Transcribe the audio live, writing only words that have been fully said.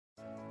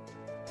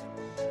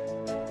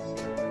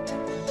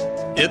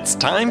It's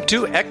time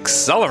to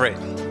accelerate.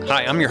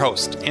 Hi, I'm your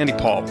host, Andy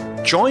Paul.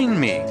 Join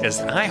me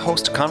as I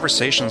host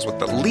conversations with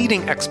the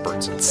leading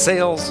experts in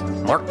sales,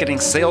 marketing,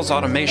 sales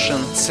automation,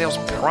 sales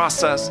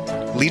process,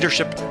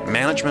 leadership,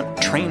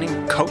 management,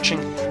 training, coaching,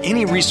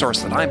 any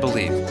resource that I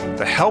believe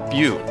to help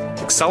you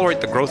accelerate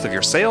the growth of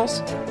your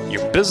sales,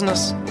 your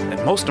business,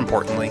 and most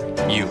importantly,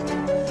 you.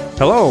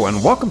 Hello,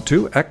 and welcome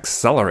to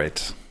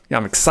Accelerate. Yeah,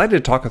 I'm excited to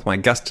talk with my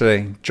guest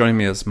today. Joining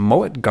me is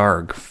Mohit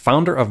Garg,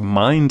 founder of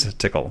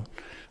MindTickle,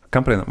 a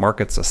company that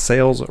markets a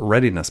sales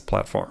readiness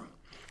platform.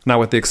 Now,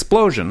 with the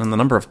explosion in the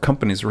number of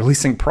companies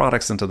releasing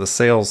products into the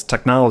sales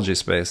technology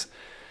space,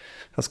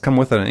 has come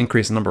with an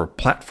increased number of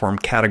platform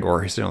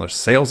categories. There's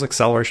sales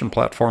acceleration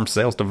platform,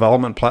 sales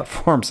development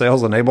platform,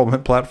 sales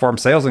enablement platform,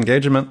 sales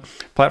engagement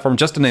platform,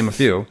 just to name a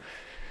few.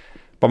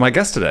 But my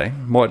guest today,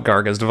 Mohit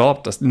Garg, has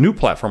developed a new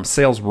platform,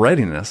 Sales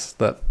Readiness,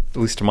 that, at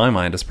least to my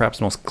mind, is perhaps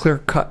the most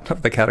clear-cut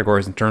of the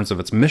categories in terms of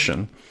its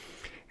mission.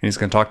 And he's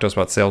going to talk to us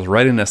about sales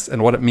readiness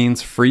and what it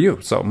means for you.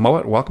 So,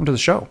 Mohit, welcome to the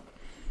show.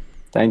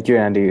 Thank you,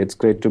 Andy. It's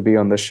great to be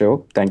on the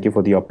show. Thank you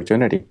for the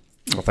opportunity.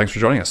 Well, thanks for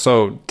joining us.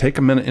 So, take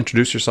a minute,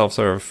 introduce yourself,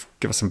 sort of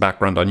give us some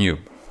background on you.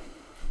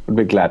 I'd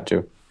be glad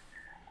to.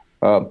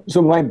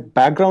 So my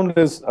background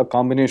is a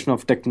combination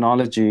of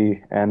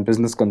technology and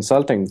business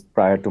consulting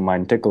prior to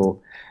MindTickle.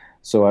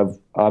 So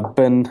I've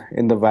been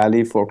in the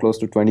Valley for close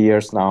to 20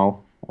 years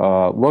now,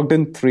 worked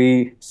in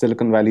 3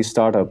 Silicon Valley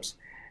startups,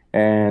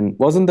 and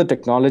was in the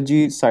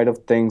technology side of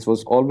things,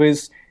 was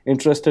always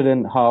interested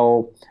in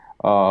how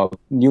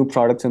new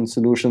products and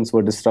solutions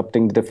were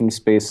disrupting different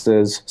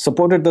spaces,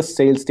 supported the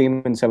sales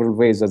team in several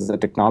ways as a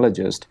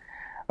technologist.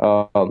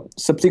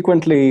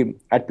 Subsequently,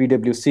 at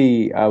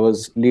PwC, I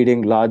was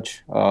leading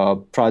large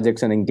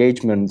projects and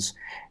engagements,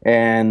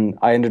 and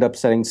I ended up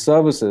selling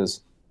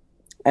services.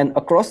 And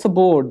across the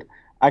board,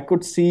 I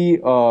could see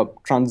a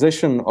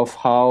transition of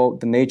how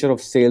the nature of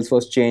sales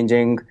was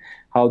changing,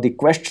 how the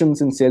questions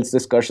in sales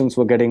discussions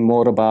were getting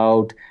more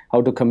about how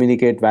to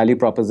communicate value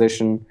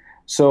proposition.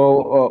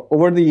 So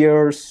over the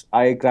years,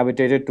 I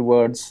gravitated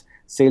towards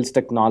sales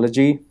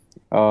technology.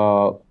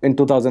 In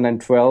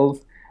 2012,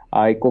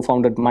 I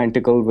co-founded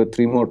MindTickle with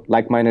 3 more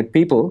like-minded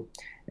people,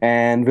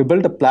 and we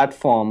built a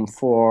platform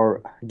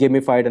for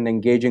gamified and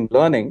engaging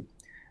learning,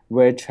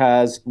 which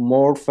has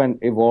morphed and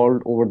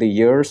evolved over the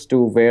years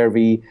to where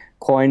we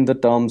coined the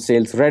term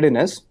sales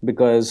readiness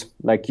because,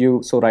 like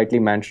you so rightly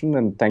mentioned,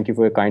 and thank you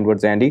for your kind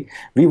words, Andy,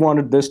 we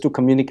wanted this to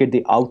communicate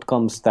the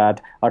outcomes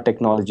that our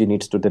technology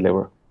needs to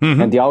deliver.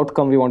 Mm-hmm. And the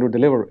outcome we want to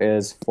deliver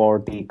is for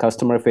the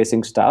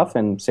customer-facing staff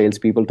and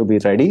salespeople to be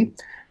ready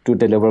to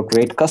deliver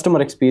great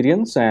customer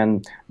experience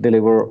and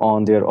deliver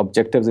on their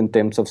objectives in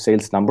terms of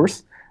sales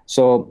numbers.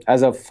 So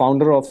as a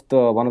founder of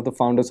one of the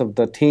founders of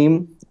the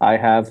team, I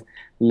have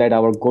led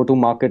our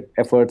go-to-market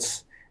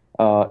efforts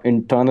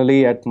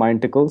internally at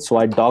MindTickle. So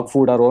I dog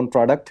food our own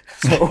product.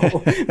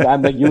 So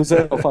I'm the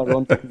user of our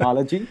own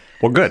technology.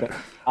 Well, good. So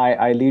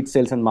I lead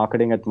sales and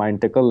marketing at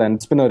MindTickle, and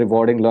it's been a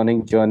rewarding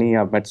learning journey.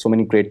 I've met so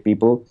many great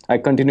people. I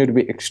continue to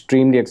be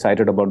extremely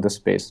excited about this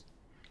space.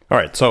 All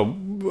right. So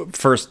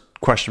first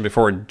question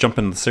before we jump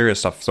into the serious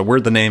stuff. So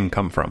where'd the name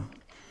come from?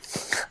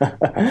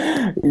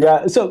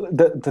 Yeah, so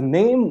the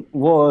name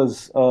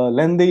was a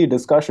lengthy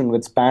discussion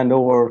which spanned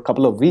over a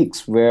couple of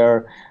weeks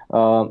where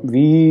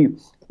we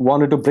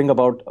wanted to bring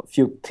about a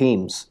few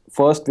themes.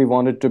 First, we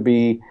wanted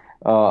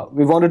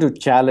to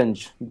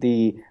challenge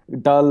the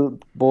dull,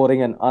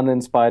 boring, and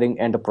uninspiring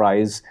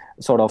enterprise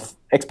sort of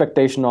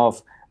expectation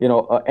of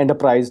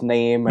enterprise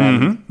name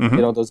and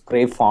those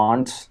gray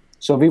fonts.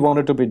 So we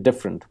wanted to be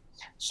different.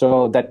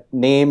 So that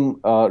name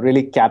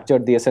really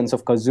captured the essence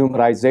of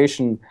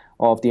consumerization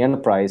of the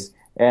enterprise.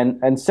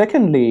 And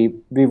secondly,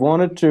 we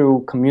wanted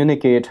to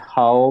communicate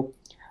how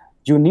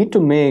you need to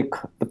make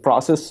the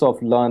process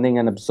of learning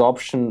and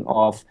absorption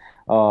of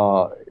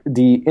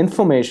the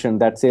information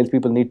that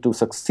salespeople need to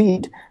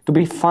succeed to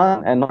be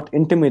fun and not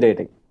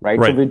intimidating, right?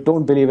 So we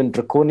don't believe in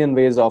draconian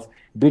ways of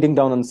beating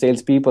down on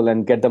salespeople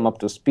and get them up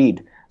to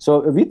speed. So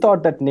we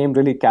thought that name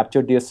really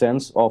captured the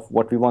essence of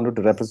what we wanted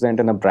to represent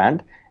in a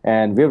brand.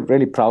 And we're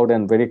really proud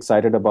and very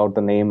excited about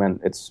the name,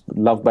 and it's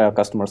loved by our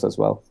customers as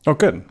well. Oh,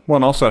 good. Well,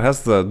 and also it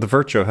has the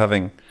virtue of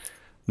having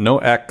no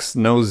X,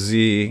 no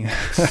Z,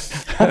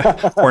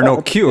 or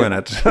no Q in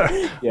it,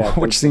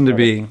 which seemed to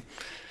be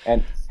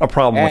a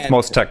problem with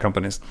most tech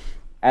companies.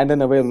 And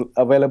an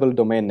available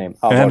domain name.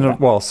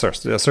 Well,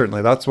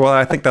 certainly.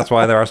 I think that's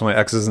why there are so many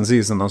X's and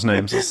Z's in those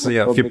names. So,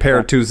 if you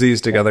pair 2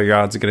 Z's together, your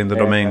odds of getting the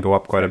domain go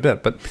up quite a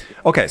bit. But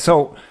okay,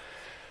 so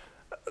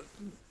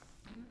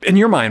in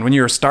your mind, when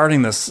you were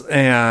starting this,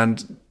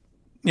 and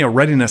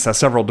readiness has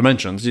several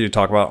dimensions. You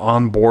talk about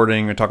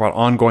onboarding, you talk about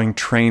ongoing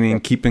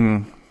training,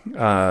 keeping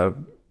sort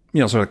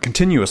of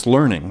continuous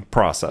learning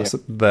process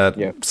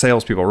that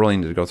salespeople really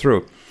need to go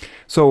through.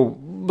 So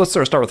let's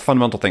sort of start with the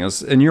fundamental thing.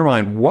 In your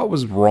mind, what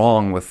was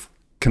wrong with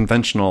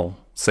conventional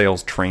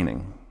sales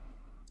training?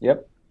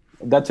 Yep,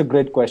 that's a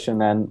great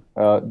question. And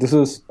this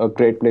is a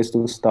great place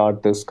to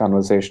start this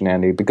conversation,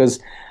 Andy, because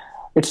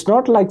it's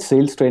not like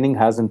sales training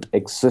hasn't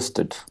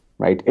existed.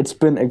 right? It's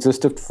been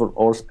existed for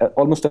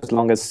almost as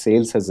long as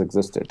sales has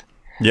existed.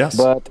 Yes.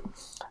 But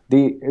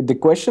the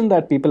question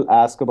that people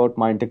ask about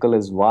Mindtickle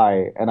is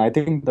why, and I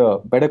think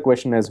the better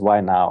question is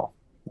why now,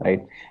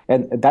 right?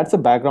 And that's the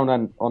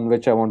background on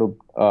which I want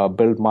to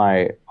build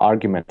my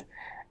argument.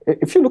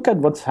 If you look at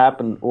what's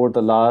happened over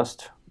the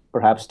last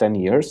perhaps 10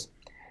 years,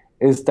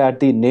 is that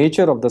the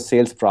nature of the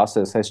sales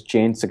process has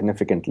changed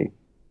significantly,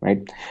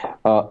 right?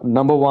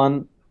 Number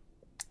one,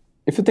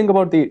 if you think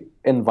about the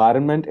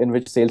environment in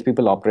which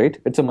salespeople operate,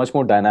 it's a much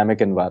more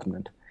dynamic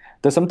environment.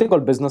 There's something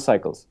called business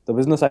cycles. The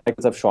business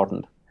cycles have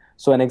shortened.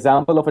 So an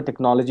example of a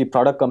technology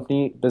product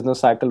company business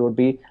cycle would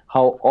be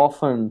how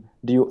often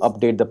do you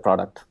update the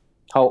product?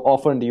 How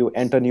often do you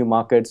enter new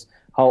markets?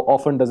 How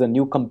often does a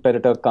new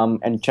competitor come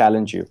and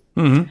challenge you?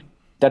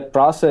 That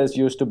process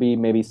used to be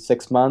maybe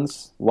 6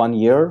 months, 1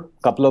 year,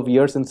 couple of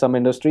years in some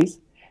industries.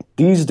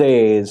 These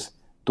days,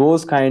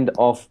 those kind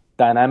of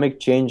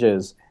dynamic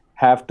changes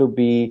have to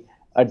be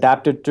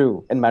adapted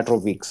to in a matter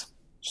of weeks.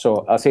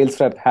 So a sales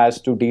rep has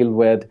to deal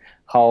with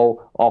how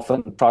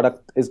often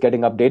product is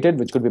getting updated,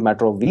 which could be a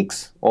matter of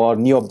weeks, or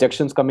new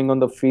objections coming on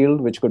the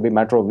field, which could be a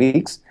matter of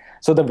weeks.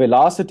 So the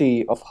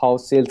velocity of how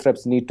sales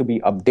reps need to be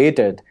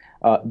updated,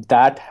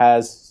 that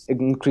has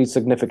increased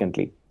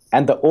significantly.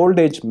 And the old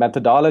age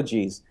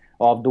methodologies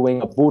of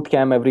doing a boot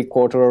camp every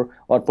quarter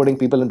or putting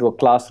people into a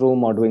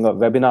classroom or doing a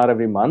webinar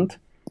every month,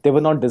 they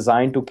were not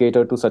designed to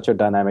cater to such a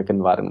dynamic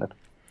environment.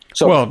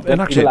 So well, and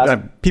actually,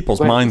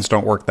 people's minds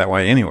don't work that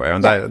way anyway,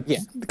 and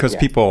because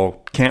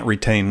people can't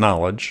retain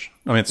knowledge.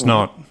 I mean, it's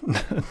not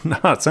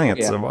saying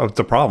it's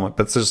a problem,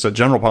 but it's just a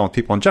general problem with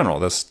people in general.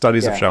 The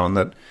studies have shown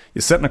that you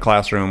sit in a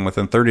classroom,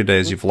 within 30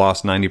 days, you've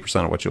lost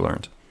 90% of what you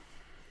learned.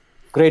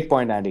 Great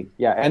point, Andy.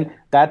 Yeah, and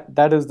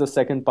that is the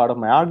second part of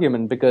my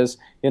argument, because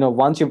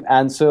once you've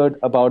answered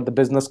about the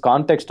business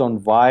context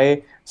on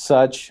why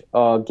such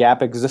a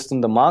gap exists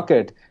in the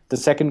market, the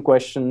second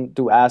question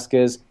to ask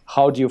is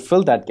how do you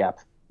fill that gap?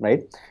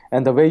 Right?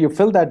 And the way you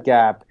fill that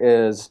gap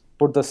is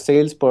put the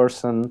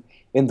salesperson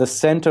in the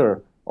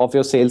center of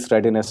your sales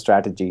readiness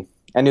strategy.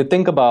 And you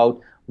think about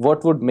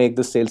what would make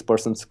the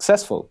salesperson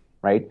successful,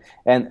 right?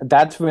 And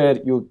that's where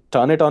you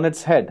turn it on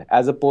its head,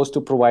 as opposed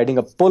to providing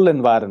a pull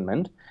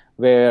environment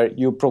where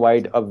you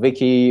provide a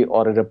wiki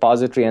or a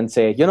repository and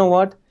say, you know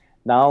what,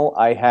 now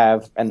I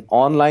have an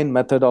online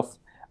method of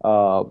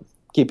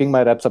keeping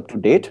my reps up to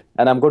date,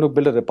 and I'm going to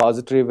build a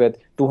repository with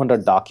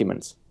 200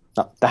 documents.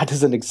 Now, that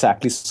isn't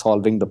exactly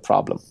solving the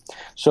problem.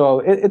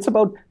 So it's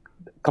about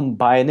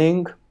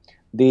combining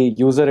the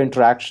user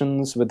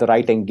interactions with the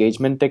right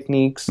engagement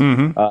techniques,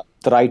 the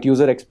right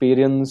user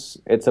experience.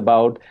 It's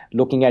about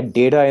looking at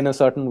data in a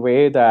certain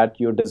way that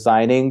you're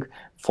designing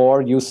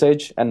for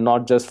usage and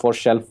not just for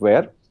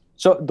shelfware.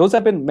 So those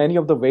have been many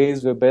of the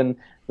ways we've been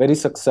very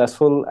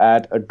successful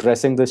at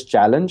addressing this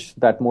challenge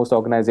that most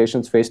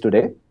organizations face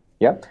today.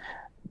 Yeah.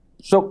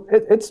 So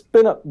it's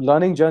been a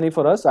learning journey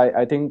for us.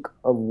 I think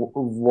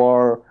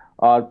our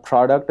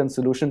product and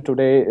solution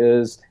today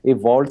is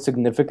evolved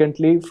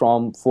significantly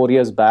from 4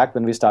 years back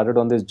when we started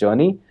on this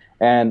journey.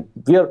 And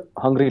we are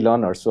hungry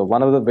learners. So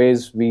one of the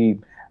ways we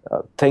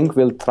think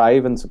we'll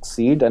thrive and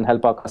succeed and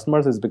help our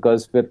customers is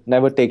because we're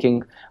never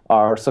taking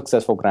our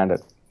success for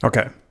granted.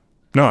 Okay.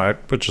 No,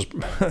 which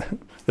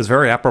is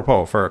very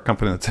apropos for a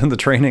company that's in the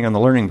training and the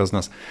learning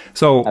business.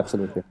 So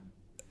absolutely.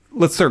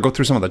 Let's go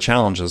through some of the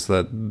challenges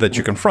that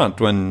you confront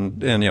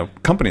when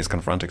companies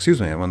confront,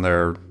 when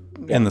they're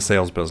in the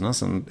sales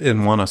business,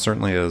 and one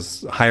certainly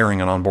is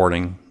hiring and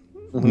onboarding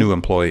new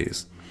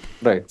employees.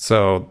 Right.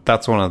 So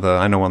that's one of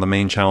the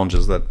main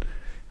challenges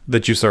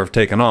that you sort of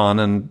taken on,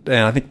 and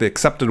I think the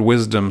accepted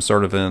wisdom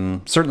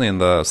certainly in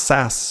the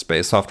SaaS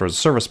space, software as a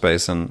service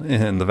space, and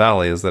in the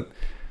Valley is that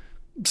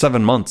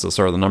 7 months is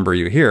sort of the number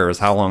you hear is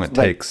how long it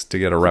takes to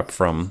get a rep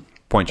from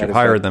point you've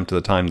hired them to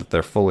the time that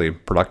they're fully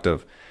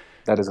productive.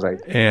 That is right.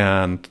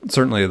 And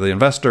certainly the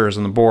investors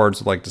and the boards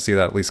would like to see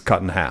that at least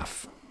cut in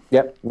half.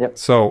 Yep.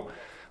 So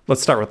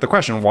let's start with the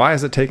question, why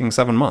is it taking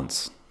 7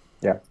 months?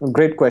 Yeah,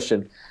 great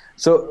question.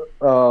 So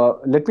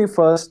let me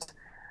first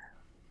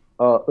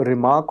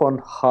remark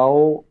on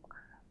how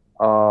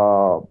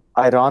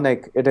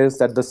ironic it is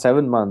that the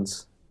 7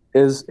 months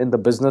is in the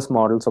business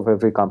models of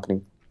every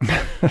company.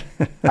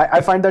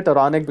 I find that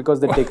ironic because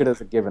they take it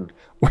as a given.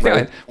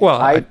 Right?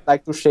 I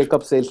like to shake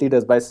up sales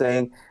leaders by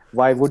saying,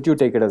 why would you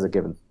take it as a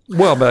given?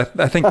 Well, but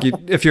I think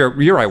if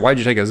you're right, why'd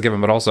you take it as a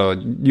given? But also,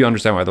 you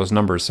understand why those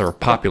numbers sort of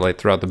populate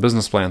throughout the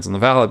business plans in the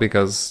Valley,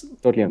 because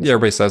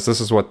everybody says this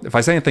is what. If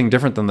I say anything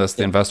different than this,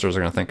 the investors are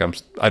going to think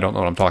I don't know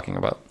what I'm talking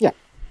about.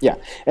 Yeah,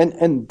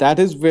 and that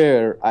is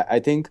where I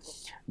think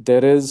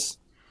there is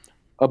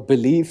a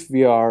belief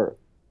we are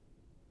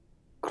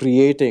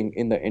creating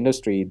in the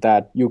industry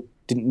that you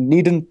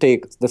needn't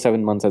take the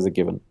 7 months as a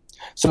given.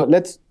 So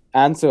let's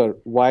answer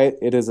why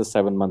it is a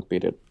 7-month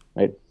period,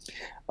 right?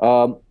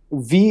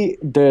 We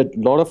did a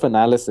lot of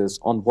analysis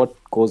on what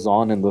goes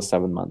on in those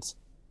 7 months.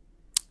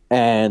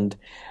 And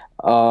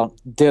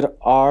there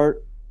are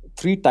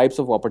 3 types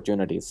of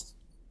opportunities.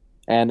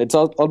 And it's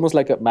almost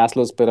like a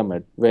Maslow's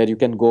pyramid where you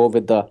can go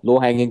with the low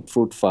hanging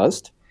fruit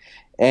first.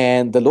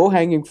 And the low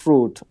hanging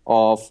fruit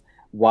of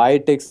why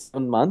it takes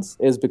 7 months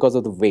is because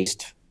of the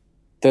waste.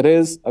 There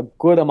is a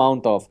good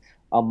amount of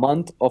a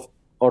month of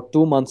or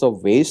 2 months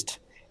of waste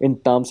in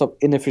terms of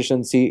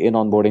inefficiency in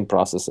onboarding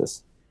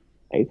processes.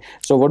 Right?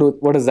 So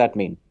what does that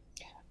mean?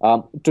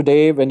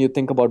 Today, when you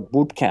think about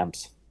boot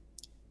camps,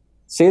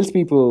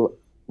 salespeople,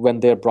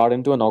 when they're brought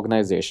into an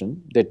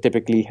organization, they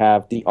typically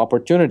have the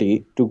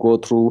opportunity to go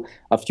through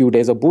a few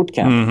days of boot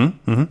camp.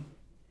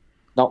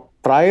 Now,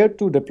 prior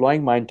to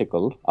deploying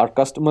Mindtickle, our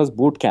customers'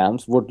 boot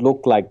camps would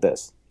look like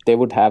this. They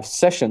would have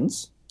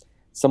sessions,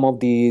 some of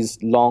these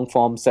long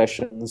form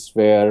sessions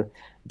where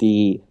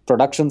the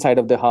production side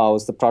of the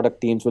house, the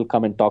product teams will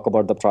come and talk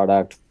about the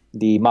product.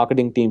 The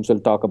marketing teams will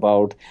talk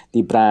about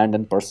the brand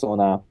and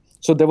persona.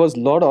 So there was a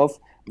lot of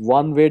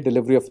one-way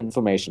delivery of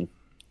information.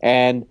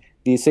 And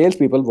the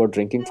salespeople were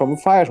drinking from a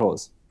fire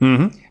hose.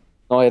 Now,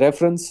 I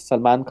reference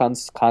Salman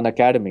Khan's Khan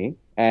Academy,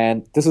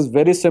 and this is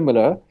very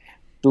similar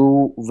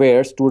to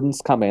where students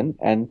come in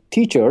and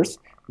teachers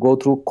go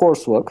through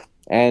coursework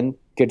and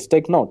kids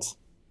take notes.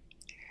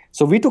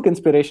 So we took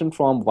inspiration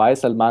from why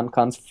Salman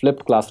Khan's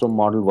flipped classroom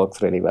model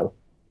works really well.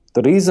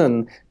 The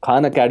reason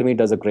Khan Academy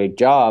does a great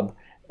job,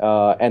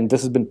 and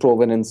this has been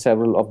proven in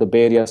several of the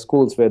Bay Area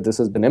schools where this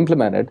has been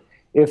implemented,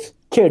 if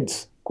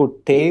kids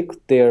could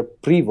take their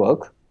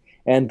pre-work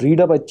and read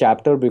up a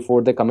chapter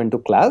before they come into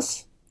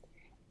class,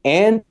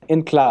 and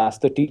in class,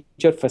 the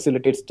teacher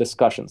facilitates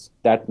discussions.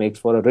 That makes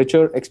for a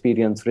richer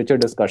experience, richer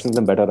discussions,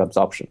 and better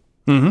absorption.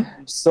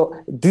 So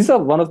these are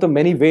one of the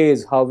many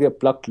ways how we have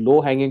plucked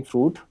low-hanging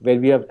fruit, where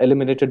we have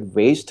eliminated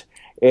waste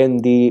in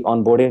the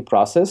onboarding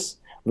process,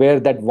 where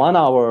that 1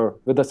 hour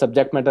with a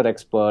subject matter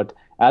expert,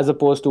 as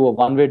opposed to a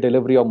one-way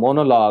delivery or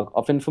monologue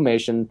of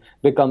information,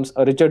 becomes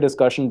a richer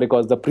discussion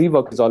because the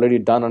pre-work is already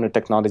done on a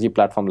technology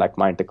platform like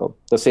Mindtickle.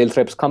 The sales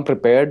reps come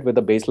prepared with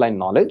the baseline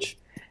knowledge,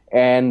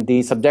 and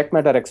the subject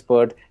matter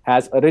expert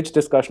has a rich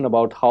discussion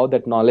about how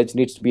that knowledge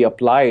needs to be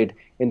applied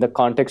in the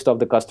context of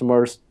the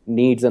customer's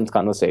needs and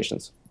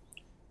conversations.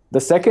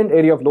 The second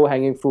area of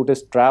low-hanging fruit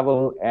is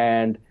travel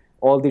and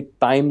all the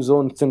time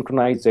zone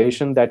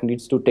synchronization that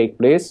needs to take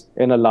place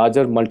in a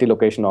larger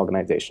multi-location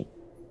organization.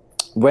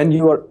 When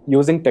you are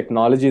using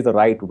technology the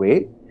right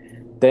way,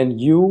 then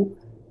you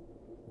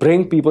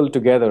bring people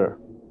together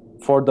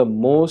for the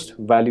most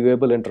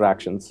valuable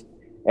interactions.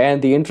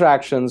 And the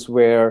interactions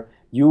where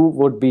you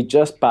would be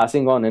just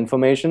passing on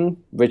information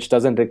which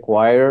doesn't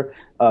require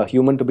a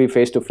human to be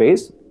face to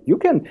face, you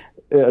can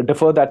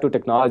defer that to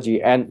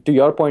technology. And to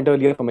your point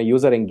earlier, from a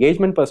user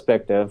engagement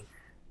perspective,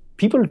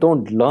 people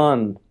don't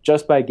learn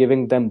just by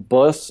giving them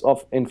bursts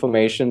of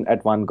information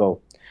at one go.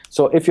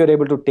 So if you're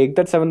able to take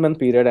that 7 month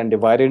period and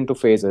divide it into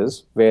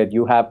phases where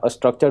you have a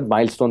structured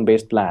milestone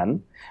based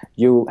plan,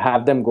 you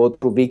have them go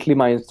through weekly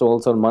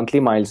milestones or monthly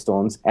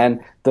milestones, and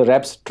the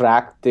reps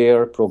track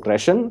their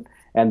progression,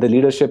 and the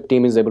leadership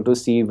team is able to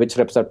see which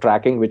reps are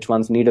tracking, which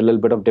ones need a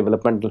little bit of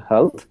developmental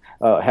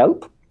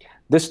help.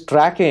 This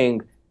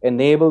tracking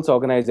enables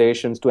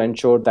organizations to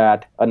ensure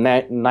that a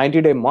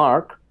 90-day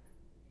mark,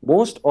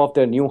 most of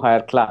their new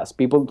hire class,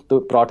 people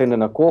brought in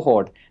a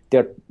cohort,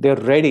 they're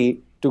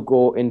ready to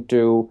go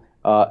into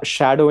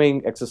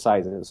shadowing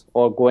exercises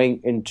or going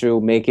into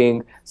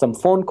making some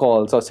phone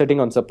calls or sitting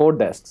on support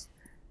desks.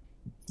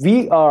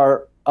 We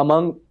are,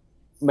 among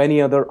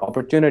many other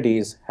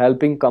opportunities,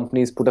 helping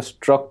companies put a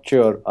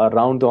structure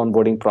around the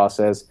onboarding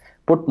process,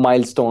 put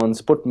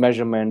milestones, put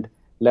measurement,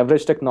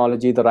 leverage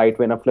technology the right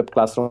way in a flipped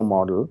classroom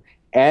model,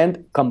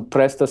 and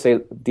compress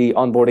the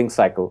onboarding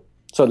cycle.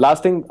 So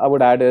last thing I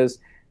would add is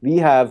we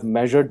have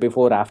measured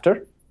before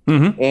after,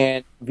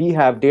 and we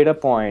have data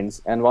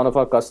points. And one of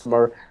our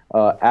customer,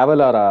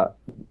 Avalara,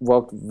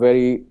 worked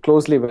very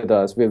closely with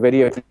us. We're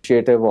very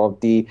appreciative of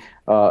the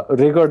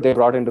rigor they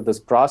brought into this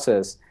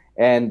process,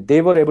 and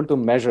they were able to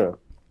measure.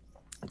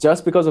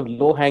 Just because of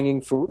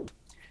low-hanging fruit,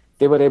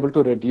 they were able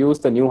to reduce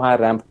the new hire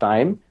ramp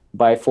time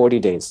by 40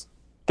 days.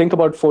 Think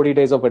about 40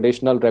 days of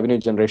additional revenue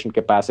generation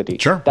capacity.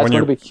 Sure. That's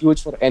going to be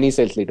huge for any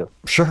sales leader.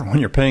 Sure, when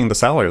you're paying the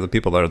salary of the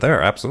people that are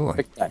there,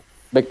 absolutely. Big time.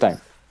 Big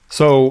time.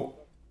 So,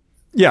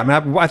 yeah, I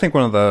mean, I think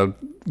one of the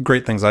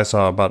great things I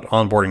saw about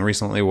onboarding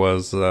recently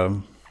was,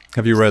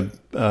 have you read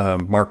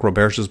Mark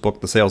Roberge's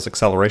book, The Sales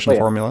Acceleration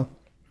Formula?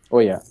 Oh,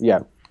 yeah.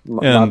 Yeah.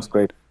 Mark's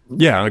great.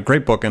 Yeah, a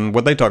great book. And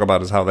what they talk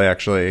about is how they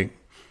actually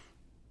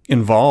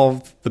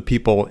involve the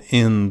people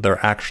in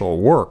their actual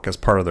work as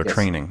part of their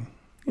training.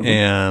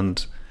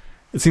 And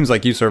it seems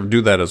like you sort of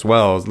do that as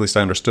well. At least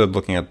I understood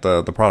looking at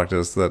the product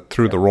is that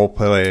through the role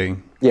play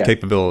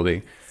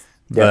capability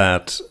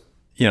that,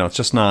 you know, it's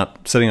just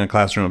not sitting in a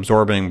classroom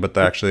absorbing, but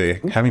actually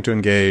having to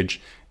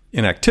engage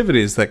in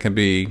activities that can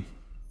be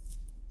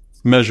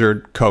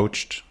measured,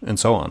 coached, and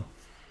so on.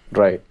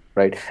 Right.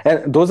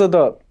 And those are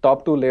the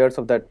top two layers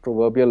of that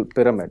proverbial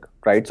pyramid,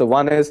 right? So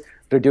one is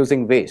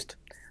reducing waste.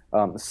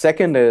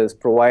 Second is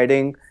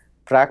providing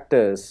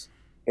practice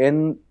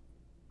in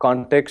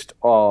context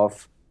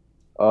of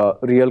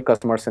real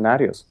customer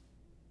scenarios.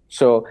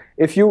 So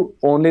if you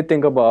only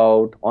think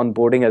about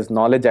onboarding as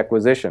knowledge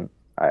acquisition,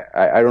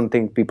 I don't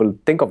think people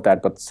think of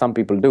that, but some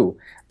people do.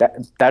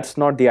 That's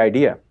not the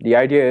idea. The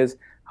idea is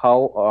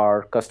how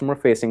our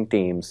customer-facing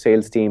teams,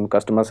 sales team,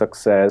 customer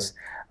success,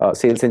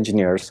 sales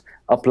engineers,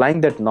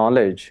 applying that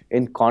knowledge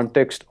in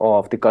context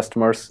of the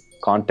customer's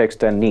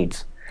context and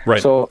needs.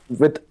 Right. So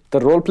with the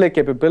role play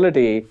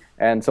capability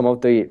and some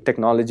of the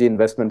technology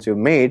investments you've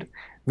made,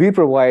 we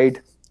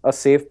provide a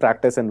safe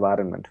practice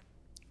environment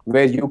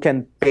where you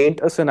can paint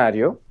a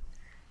scenario.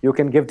 You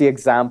can give the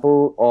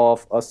example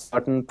of a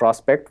certain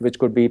prospect, which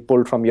could be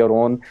pulled from your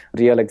own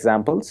real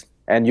examples.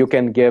 And you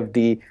can give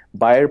the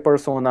buyer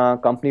persona,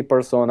 company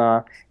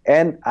persona,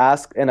 and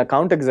ask an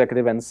account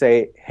executive and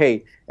say,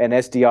 hey, an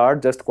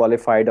SDR just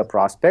qualified a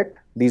prospect.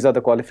 These are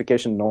the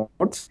qualification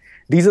notes.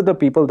 These are the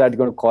people that you're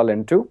going to call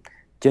into.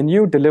 Can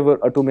you deliver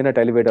a 2-minute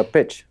elevator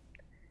pitch?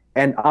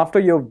 And after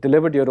you've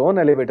delivered your own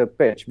elevator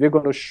pitch, we're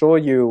going to show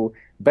you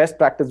best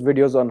practice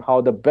videos on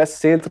how the best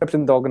sales reps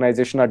in the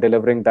organization are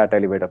delivering that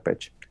elevator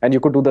pitch. And you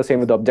could do the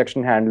same with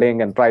objection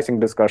handling and pricing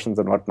discussions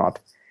and whatnot.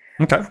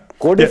 Okay.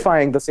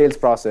 Codifying the sales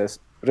process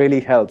really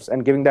helps,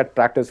 and giving that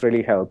practice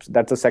really helps.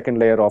 That's the second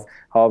layer of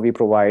how we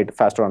provide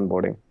faster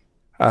onboarding.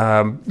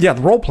 The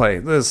role play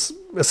is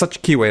such a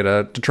key way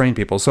to train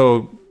people.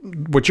 So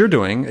what you're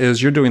doing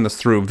is you're doing this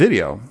through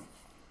video.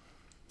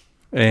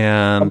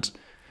 And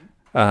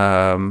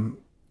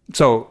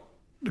so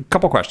a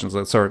couple questions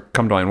that sort of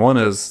come to mind. One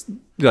is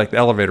like the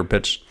elevator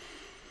pitch.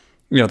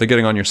 They're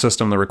getting on your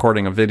system, they're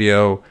recording a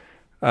video.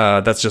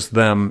 That's just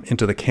them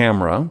into the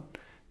camera.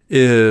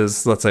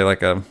 Is, let's say,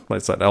 like an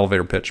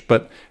elevator pitch.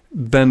 But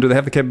then do they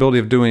have the capability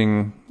of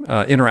doing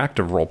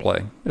interactive role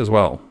play as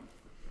well?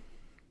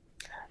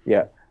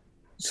 Yeah.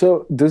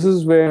 So this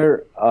is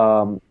where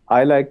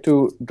I like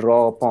to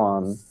draw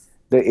upon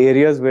the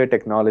areas where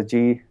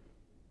technology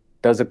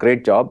does a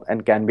great job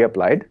and can be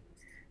applied,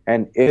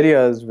 and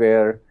areas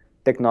where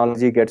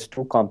technology gets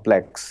too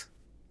complex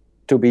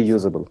to be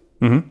usable.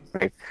 Mm-hmm.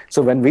 Right?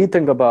 So when we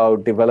think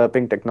about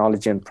developing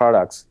technology and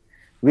products,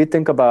 we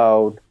think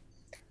about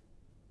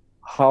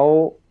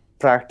how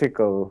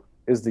practical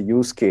is the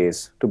use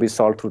case to be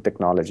solved through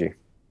technology.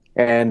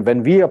 And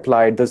when we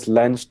applied this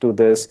lens to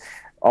this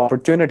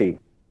opportunity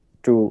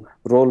to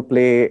role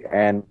play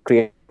and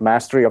create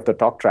mastery of the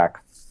talk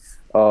track,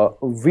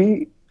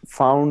 we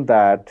found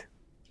that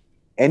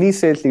any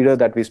sales leader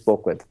that we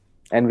spoke with,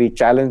 and we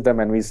challenged them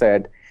and we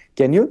said,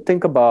 can you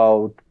think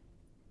about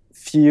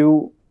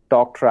few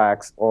talk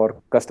tracks or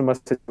customer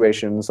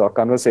situations or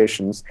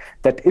conversations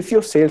that if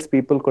your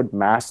salespeople could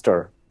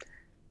master,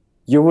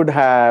 you would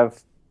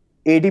have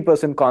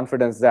 80%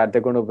 confidence that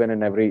they're going to win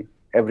in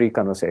every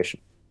conversation.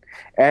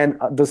 And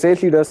the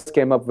sales leaders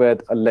came up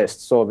with a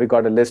list. So we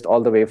got a list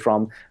all the way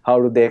from how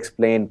do they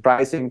explain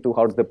pricing to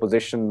how do they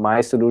position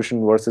my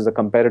solution versus a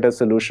competitor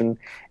solution.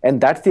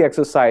 And that's the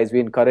exercise we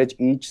encourage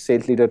each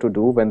sales leader to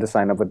do when they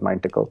sign up with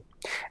Mindtickle.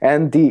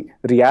 And the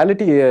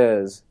reality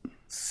is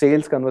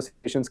sales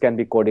conversations can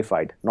be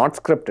codified, not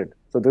scripted.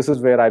 So this is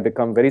where I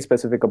become very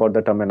specific about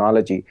the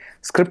terminology.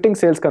 Scripting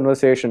sales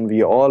conversation,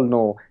 we all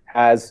know,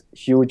 has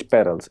huge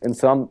perils. In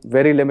some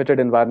very limited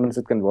environments,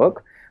 it can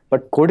work.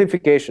 But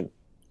codification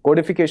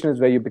is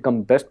where you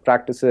become best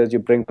practices, you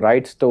bring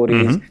right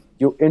stories,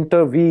 you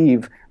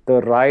interweave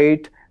the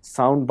right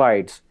sound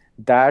bites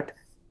that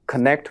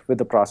connect with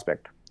the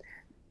prospect.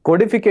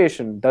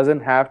 Codification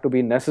doesn't have to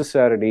be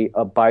necessarily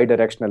a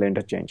bidirectional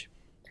interchange.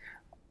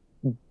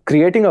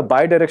 Creating a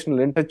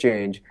bidirectional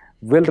interchange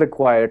will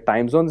require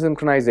time zone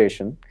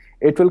synchronization.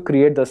 It will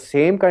create the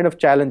same kind of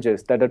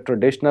challenges that a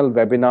traditional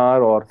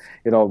webinar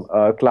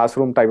or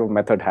classroom type of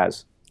method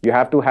has. You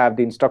have to have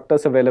the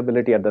instructor's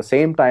availability at the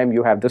same time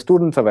you have the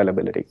student's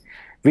availability.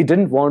 We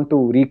didn't want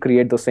to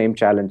recreate the same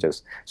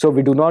challenges. So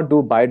we do not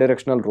do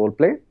bidirectional role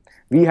play.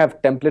 We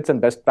have templates and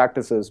best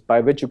practices by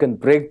which you can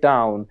break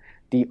down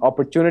the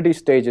opportunity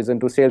stages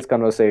into sales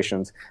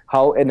conversations,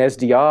 how an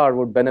SDR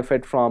would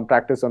benefit from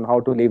practice on how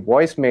to leave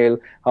voicemail,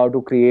 how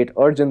to create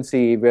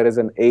urgency, whereas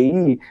an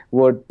AE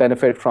would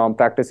benefit from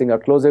practicing a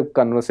close-up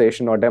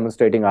conversation or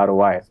demonstrating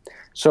ROI.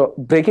 So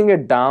breaking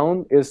it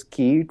down is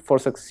key for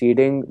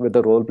succeeding with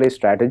the role play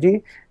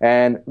strategy.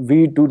 And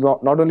we do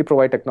not only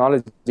provide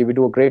technology, we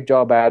do a great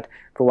job at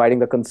providing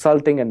the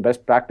consulting and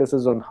best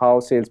practices on how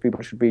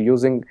salespeople should be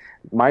using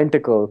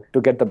Mindtickle to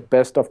get the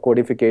best of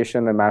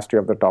codification and mastery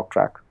of the talk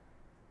track.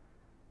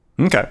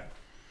 Okay.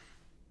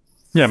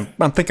 Yeah,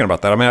 I'm thinking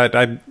about that. I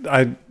mean,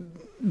 I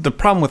the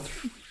problem with,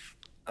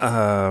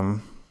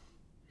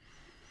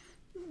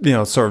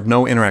 sort of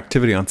no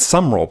interactivity on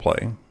some role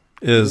play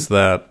is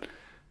that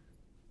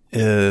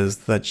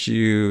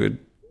you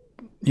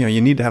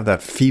need to have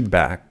that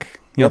feedback.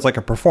 It's like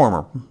a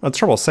performer. That's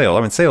trouble with sales.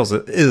 I mean, sales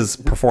is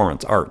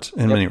performance art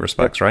in many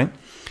respects, right?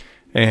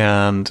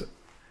 And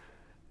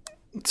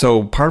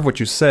so part of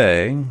what you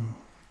say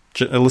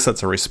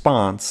elicits a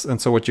response,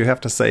 and so what you have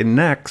to say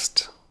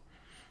next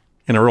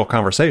in a real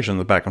conversation,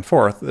 the back and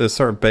forth, is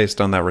sort of based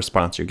on that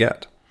response you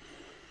get.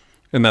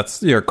 And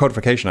that's your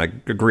codification. I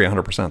agree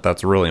 100%.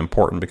 That's really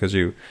important because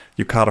you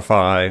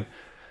codify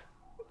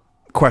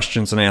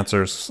questions and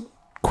answers,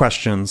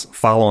 questions,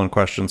 follow-on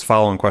questions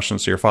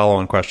to your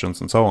follow-on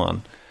questions, and so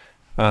on.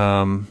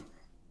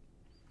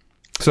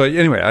 So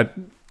anyway, I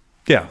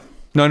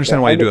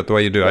understand why you do it the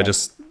way you do.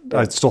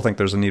 I still think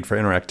there's a need for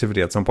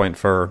interactivity at some point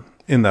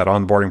in that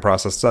onboarding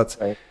process.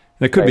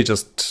 It could be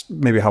just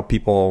maybe how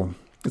people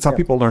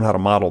learn how to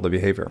model the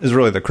behavior is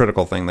really the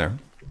critical thing there.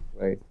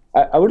 Right.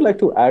 I would like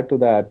to add to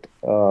that,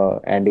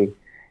 Andy,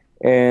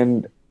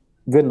 and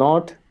we're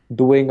not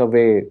doing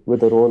away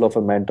with the role of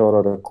a mentor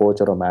or a coach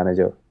or a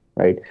manager,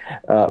 right?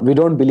 We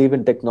don't believe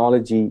in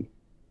technology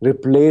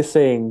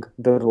replacing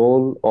the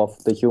role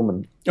of the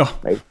human. Oh,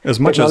 right? As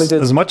much as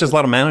a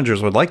lot of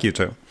managers would like you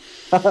to.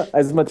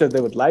 As much as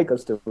they would like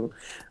us to.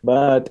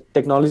 But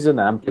technology is an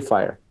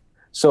amplifier.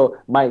 So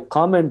my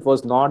comment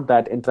was not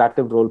that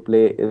interactive role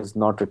play is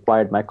not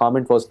required. My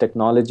comment was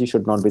technology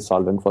should not be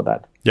solving for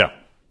that. Yeah,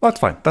 that's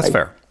fine. That's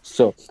fair.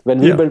 So when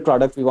we build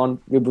products, we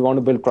want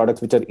to build products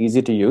which are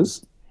easy to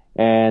use.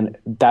 And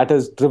that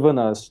has driven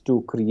us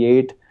to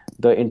create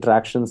the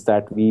interactions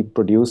that we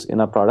produce in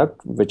a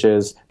product, which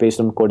is based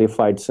on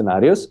codified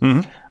scenarios.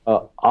 Mm-hmm.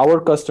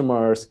 Our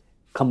customers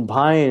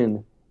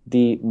combine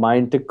the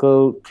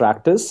Mindtickle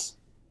practice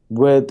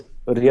with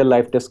real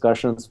life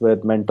discussions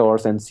with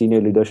mentors and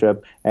senior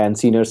leadership and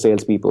senior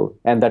salespeople.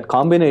 And that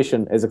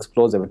combination is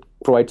explosive. It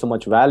provides so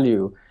much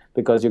value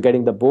because you're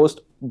getting the boost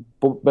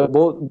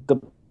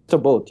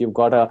of both. You've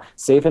got a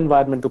safe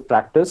environment to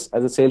practice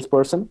as a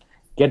salesperson,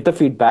 get the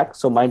feedback.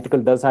 So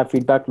Mindtickle does have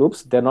feedback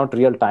loops. They're not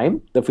real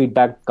time. The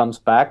feedback comes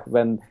back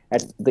when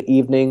at the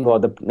evening or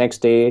the next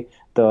day,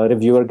 the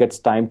reviewer gets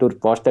time to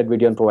watch that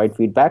video and provide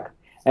feedback,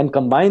 and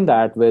combine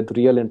that with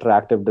real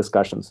interactive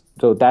discussions.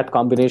 So that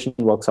combination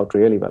works out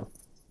really well.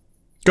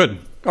 Good.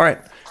 All right.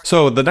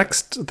 So the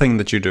next thing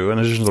that you do, in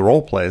addition to the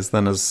role plays,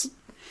 then is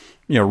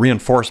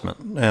reinforcement.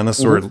 And this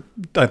is where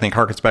I think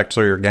harkens back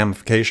to your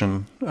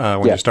gamification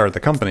when you started the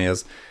company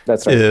is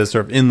sort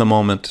of in the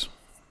moment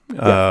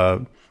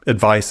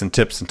advice and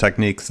tips and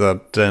techniques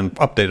and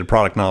updated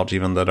product knowledge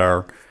even that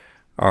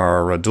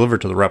are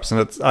delivered to the reps. And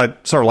I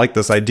sort of like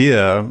this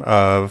idea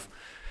of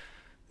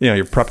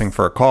you're prepping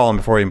for a call, and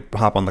before you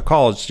hop on the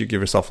call, you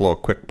give yourself a little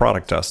quick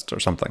product test or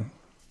something.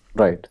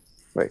 Right.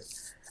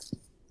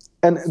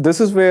 And this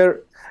is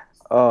where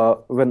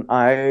when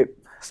I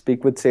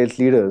speak with sales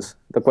leaders,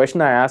 the question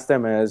I ask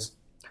them is,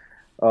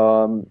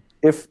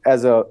 if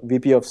as a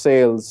VP of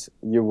sales,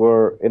 you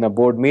were in a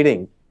board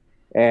meeting,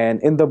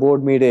 and in the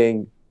board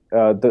meeting,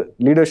 the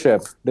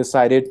leadership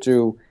decided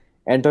to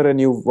enter a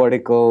new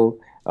vertical,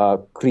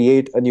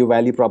 create a new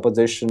value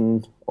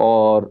proposition,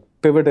 or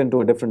pivot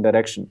into a different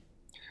direction.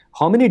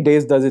 How many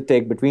days does it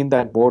take between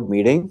that board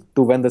meeting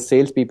to when the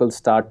salespeople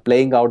start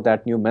playing out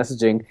that new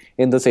messaging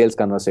in the sales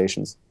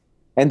conversations?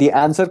 And the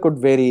answer could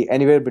vary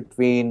anywhere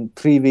between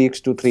 3 weeks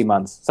to 3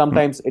 months.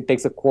 Sometimes it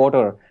takes a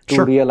quarter to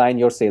realign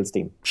your sales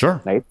team.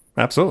 Sure. Right?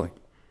 Absolutely.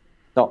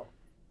 Now,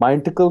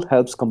 Mindtickle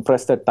helps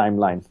compress that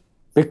timeline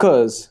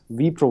because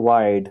we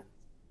provide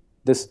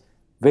this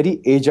very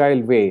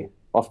agile way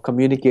of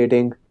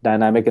communicating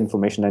dynamic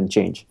information and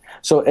change.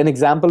 So an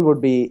example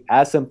would be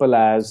as simple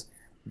as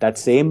that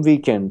same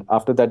weekend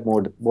after that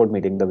board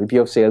meeting, the VP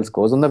of sales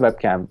goes on the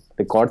webcam,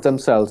 records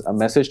themselves a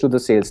message to the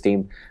sales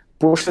team,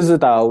 pushes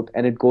it out,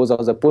 and it goes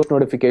out as a push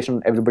notification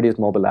on everybody's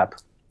mobile app.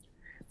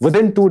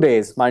 Within 2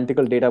 days,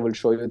 Mindtickle data will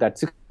show you that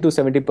 60 to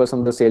 70%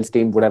 of the sales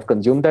team would have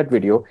consumed that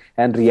video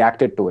and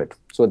reacted to it.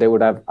 So they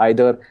would have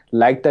either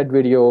liked that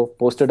video,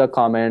 posted a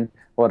comment,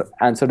 or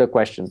answered a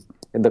question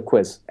in the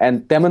quiz,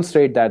 and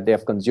demonstrate that they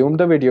have consumed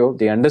the video,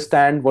 they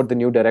understand what the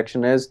new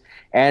direction is,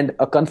 and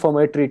a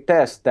confirmatory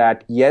test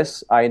that,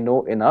 yes, I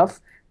know enough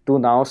to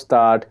now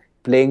start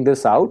playing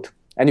this out.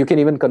 And you can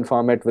even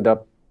confirm it with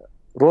a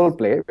role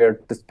play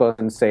where this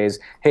person says,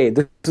 hey,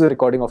 this is a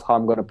recording of how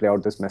I'm going to play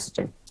out this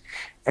messaging.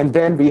 And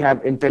then we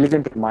have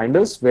intelligent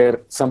reminders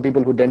where some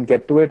people who didn't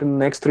get to it in the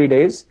next 3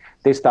 days,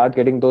 they start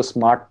getting those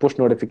smart push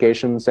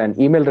notifications and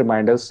email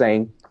reminders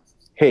saying,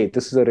 hey,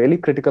 this is a really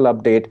critical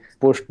update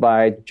pushed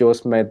by Joe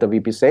Smith, the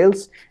VP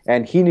sales,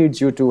 and he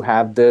needs you to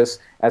have this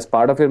as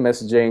part of your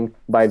messaging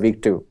by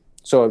week 2.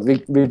 So we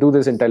do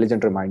this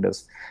intelligent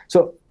reminders.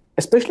 So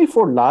especially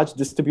for large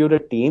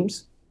distributed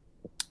teams,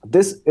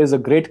 this is a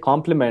great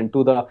complement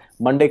to the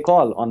Monday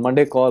call. On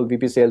Monday call,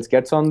 VP Sales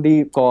gets on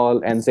the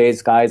call and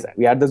says, guys,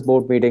 we had this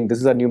board meeting. This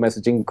is our new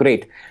messaging.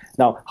 Great.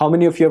 Now, how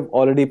many of you have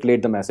already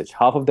played the message?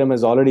 Half of them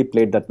has already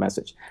played that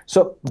message.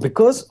 So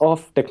because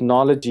of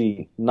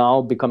technology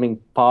now becoming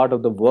part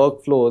of the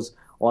workflows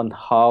on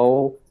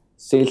how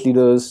sales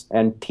leaders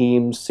and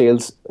teams,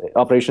 sales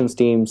operations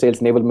teams,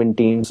 sales enablement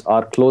teams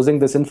are closing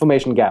this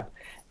information gap,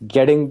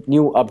 getting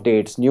new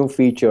updates, new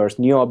features,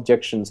 new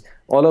objections,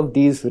 all of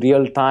these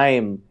real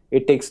time.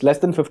 It takes less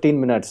than 15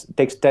 minutes. It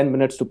takes 10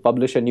 minutes to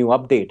publish a new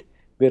update.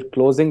 We're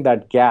closing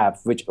that gap,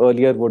 which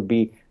earlier would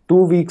be 2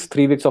 weeks,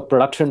 3 weeks of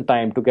production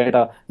time to get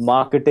a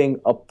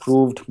marketing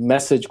approved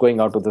message going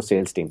out to the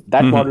sales team.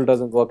 That model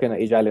doesn't work in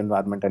an agile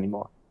environment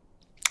anymore.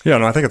 Yeah,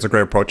 no, I think it's a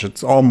great approach.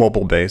 It's all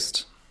mobile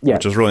based,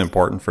 which is really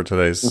important for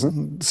today's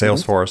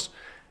sales force.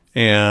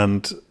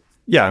 And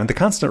Yeah, and the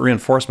constant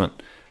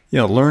reinforcement,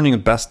 learning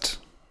best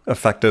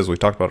effectives we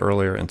talked about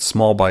earlier in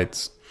small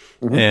bites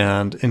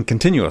and in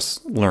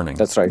continuous learning.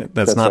 That's right.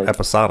 That's not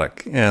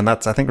episodic. And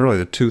that's, I think, really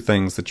the two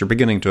things that you're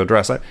beginning to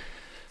address.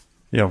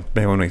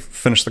 Maybe when we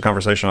finish the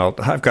conversation,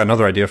 I've got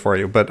another idea for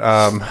you. But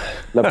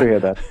love to hear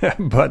that.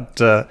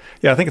 But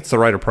I think it's the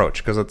right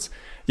approach because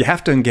you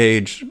have to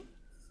engage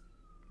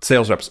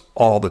sales reps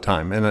all the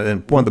time.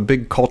 And one of the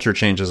big culture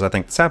changes I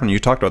think that's happening, you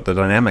talked about the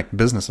dynamic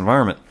business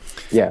environment,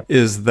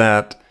 is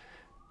that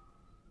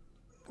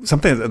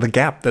the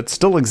gap that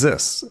still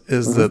exists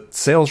is that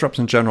sales reps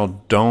in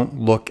general don't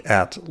look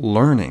at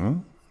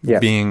learning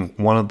being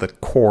one of the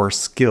core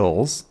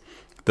skills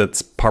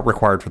that's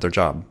required for their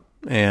job.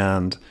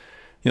 And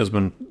there's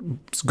been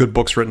good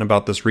books written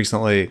about this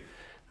recently,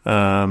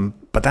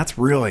 but that's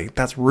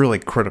really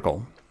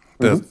critical.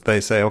 That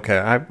they say, okay,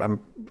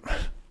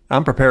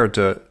 I'm prepared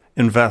to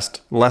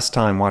invest less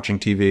time watching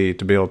TV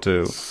to be able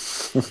to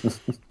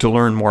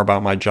learn more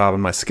about my job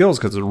and my skills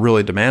because it's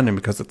really demanding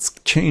because it's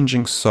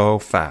changing so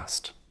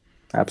fast.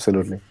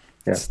 Absolutely.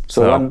 Yeah.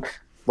 So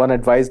one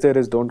advice there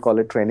is don't call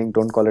it training,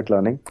 don't call it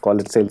learning, call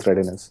it sales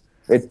readiness.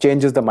 It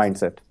changes the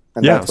mindset.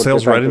 And that's what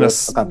sales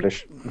readiness.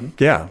 Accomplish.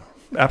 Yeah,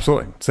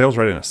 absolutely. Sales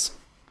readiness.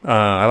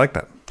 I like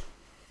that.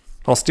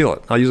 I'll steal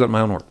it. I'll use it in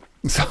my own work.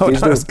 So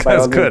that's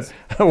good.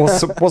 We'll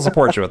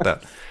support you with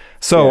that.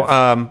 So,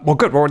 well,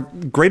 good. Well,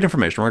 great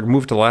information. We're going to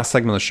move to the last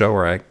segment of the show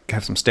where I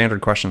have some standard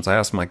questions I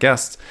ask my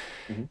guests.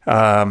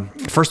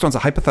 First one's a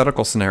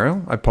hypothetical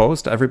scenario I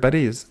pose to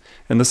everybody.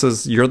 And this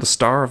is, you're the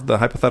star of the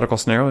hypothetical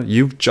scenario.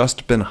 You've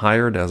just been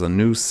hired as a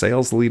new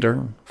sales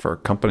leader for a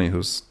company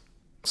whose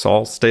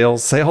sales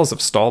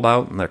have stalled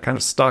out and they're kind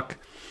of stuck.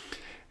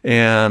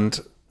 And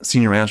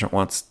senior management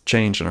wants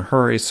change in a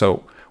hurry.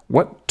 So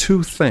what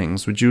two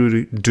things would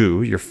you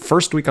do your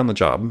first week on the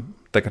job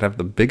that could have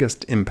the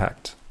biggest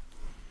impact?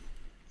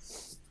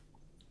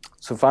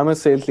 So if I'm a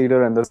sales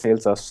leader and the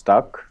sales are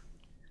stuck,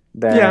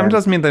 then... Yeah, it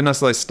doesn't mean they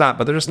necessarily stop,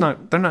 but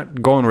they're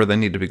not going where they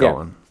need to be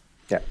going.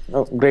 Yeah,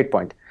 great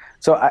point.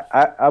 So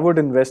I would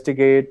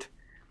investigate,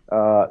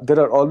 there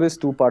are always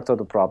two parts of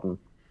the problem.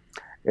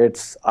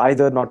 It's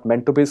either not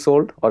meant to be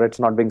sold or it's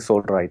not being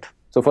sold right.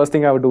 So first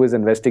thing I would do is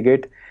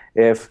investigate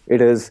if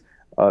it is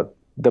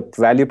the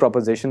value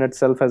proposition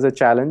itself has a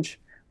challenge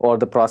or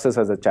the process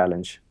has a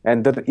challenge.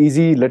 And the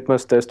easy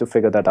litmus test to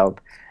figure that out.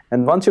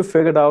 And once you've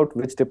figured out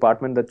which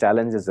department the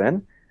challenge is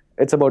in,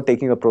 it's about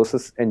taking a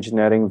process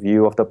engineering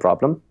view of the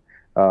problem.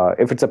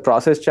 If it's a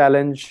process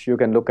challenge, you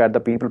can look at the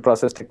people,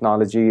 process,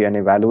 technology and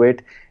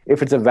evaluate.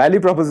 If it's a value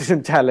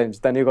proposition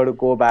challenge, then you got to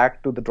go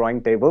back to the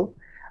drawing table,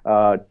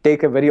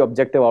 take a very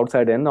objective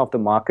outside in of the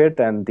market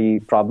and the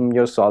problem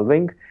you're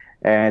solving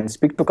and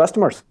speak to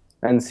customers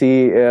and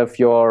see if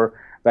your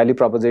value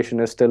proposition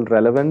is still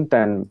relevant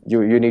and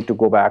you need to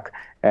go back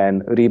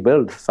and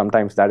rebuild.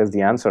 Sometimes that is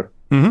the answer.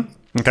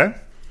 Okay.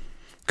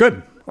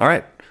 Good. All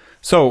right.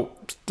 So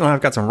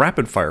I've got some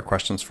rapid fire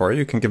questions for you.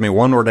 You can give me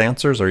one-word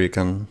answers or you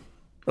can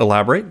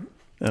elaborate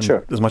as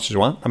much as you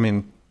want.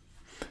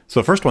 So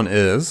the first one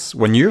is,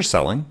 when you're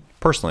selling,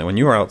 personally, when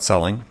you are out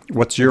selling,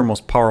 what's your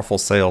most powerful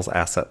sales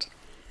asset?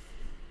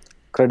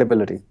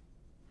 Credibility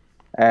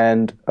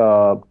and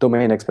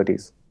domain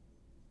expertise.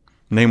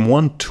 Name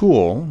one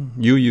tool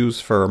you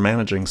use for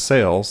managing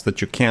sales that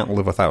you can't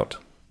live without.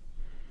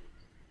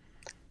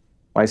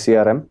 My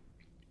CRM.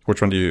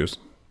 Which one do you use?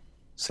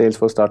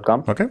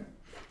 Salesforce.com. Okay.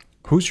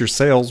 Who's your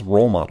sales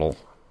role model?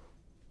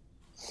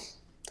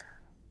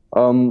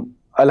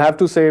 I'll have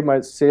to say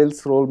my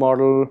sales role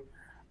model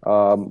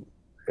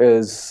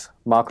is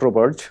Mark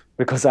Roberge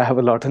because I have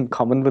a lot in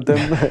common with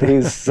him.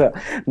 He's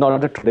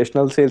not a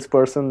traditional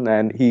salesperson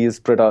and he's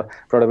brought a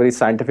very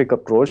scientific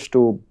approach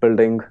to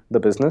building the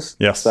business.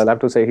 Yes. So I'll have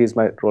to say he's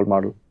my role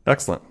model.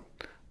 Excellent.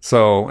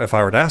 So if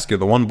I were to ask you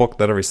the one book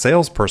that every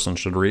salesperson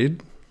should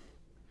read?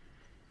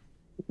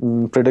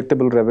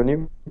 Predictable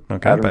Revenue.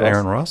 Okay, by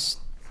Aaron Ross.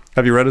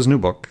 Have you read his new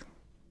book?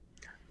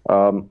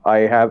 I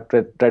have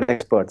read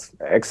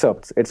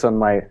excerpts. It's on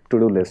my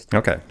to-do list.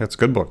 Okay, it's a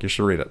good book. You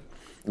should read it.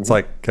 It's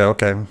like,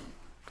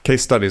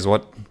 case studies,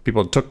 what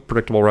people took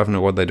predictable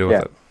revenue, what they do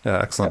with it.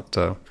 Yeah, excellent.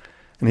 And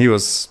he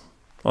was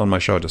on my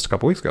show just a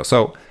couple weeks ago.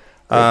 So,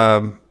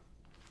 all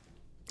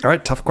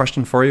right, tough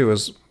question for you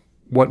is,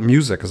 what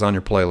music is on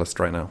your playlist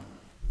right now?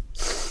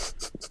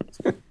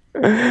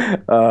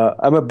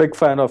 I'm a big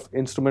fan of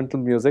instrumental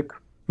music,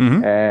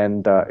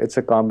 and it's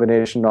a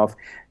combination of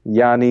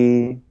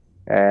Yanni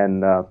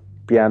and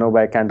piano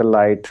by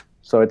candlelight.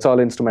 So it's all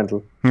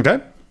instrumental. Okay.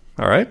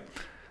 All right.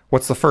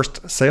 What's the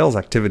first sales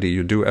activity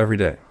you do every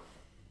day?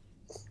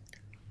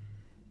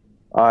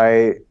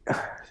 I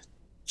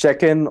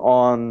check in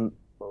on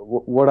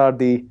what are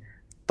the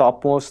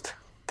topmost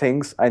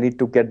things I need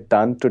to get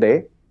done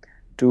today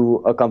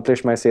to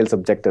accomplish my sales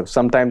objectives.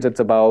 Sometimes it's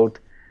about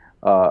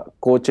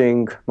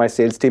coaching my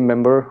sales team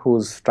member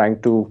who's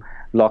trying to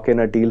lock in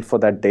a deal for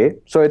that day.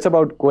 So it's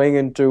about going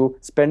into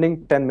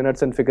spending 10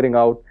 minutes and figuring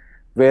out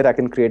where I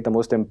can create the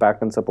most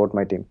impact and support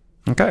my team.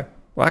 Okay.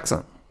 Well,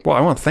 excellent. Well,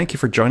 I want to thank you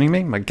for joining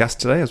me. My guest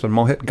today has been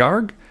Mohit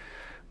Garg.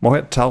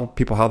 Mohit, tell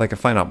people how they can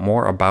find out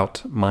more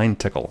about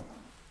MindTickle.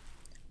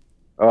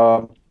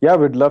 Yeah,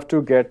 we'd love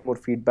to get more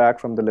feedback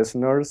from the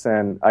listeners,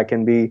 and I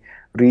can be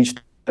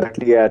reached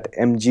directly at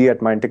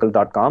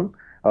mg@mindtickle.com.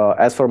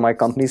 As for my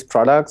company's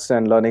products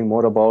and learning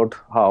more about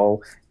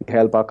how we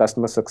help our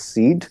customers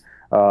succeed,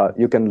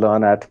 you can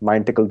learn at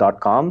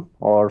mindtickle.com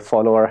or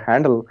follow our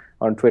handle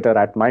on Twitter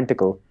at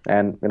mindtickle.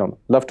 And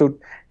love to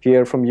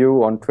hear from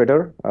you on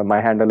Twitter.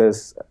 My handle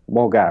is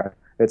Mohgar.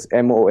 It's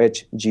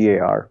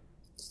Mohgar.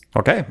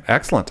 Okay,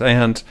 excellent.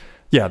 And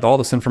yeah, all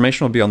this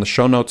information will be on the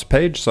show notes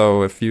page.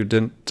 So if you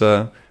didn't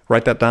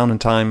write that down in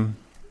time,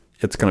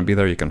 it's going to be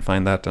there. You can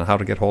find that and how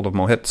to get hold of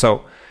Mohit.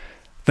 So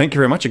thank you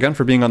very much again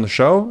for being on the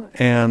show.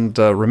 And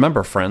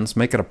remember, friends,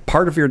 make it a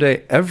part of your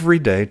day every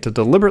day to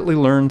deliberately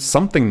learn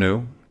something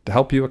new to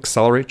help you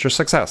accelerate your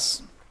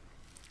success.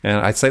 And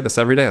I say this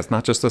every day. It's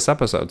not just this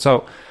episode.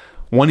 So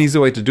one easy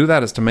way to do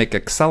that is to make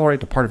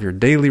Accelerate a part of your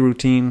daily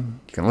routine.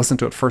 You can listen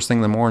to it first thing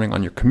in the morning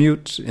on your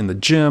commute, in the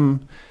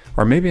gym,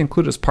 or maybe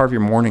include it as part of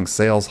your morning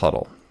sales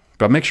huddle.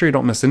 But make sure you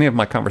don't miss any of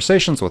my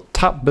conversations with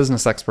top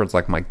business experts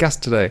like my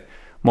guest today,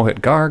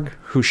 Mohit Garg,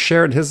 who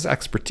shared his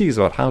expertise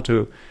about how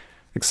to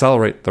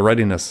accelerate the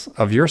readiness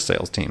of your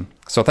sales team.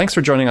 So thanks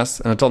for joining us,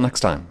 and until next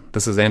time,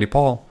 this is Andy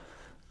Paul.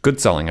 Good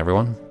selling,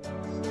 everyone.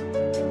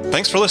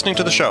 Thanks for listening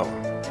to the show.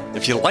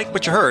 If you like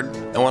what you heard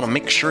and want to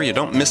make sure you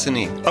don't miss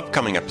any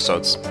upcoming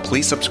episodes,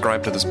 please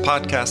subscribe to this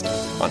podcast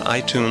on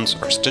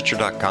iTunes or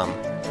Stitcher.com.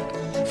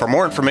 For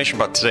more information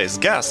about today's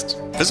guest,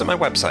 visit my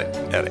website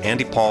at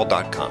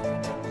andypaul.com.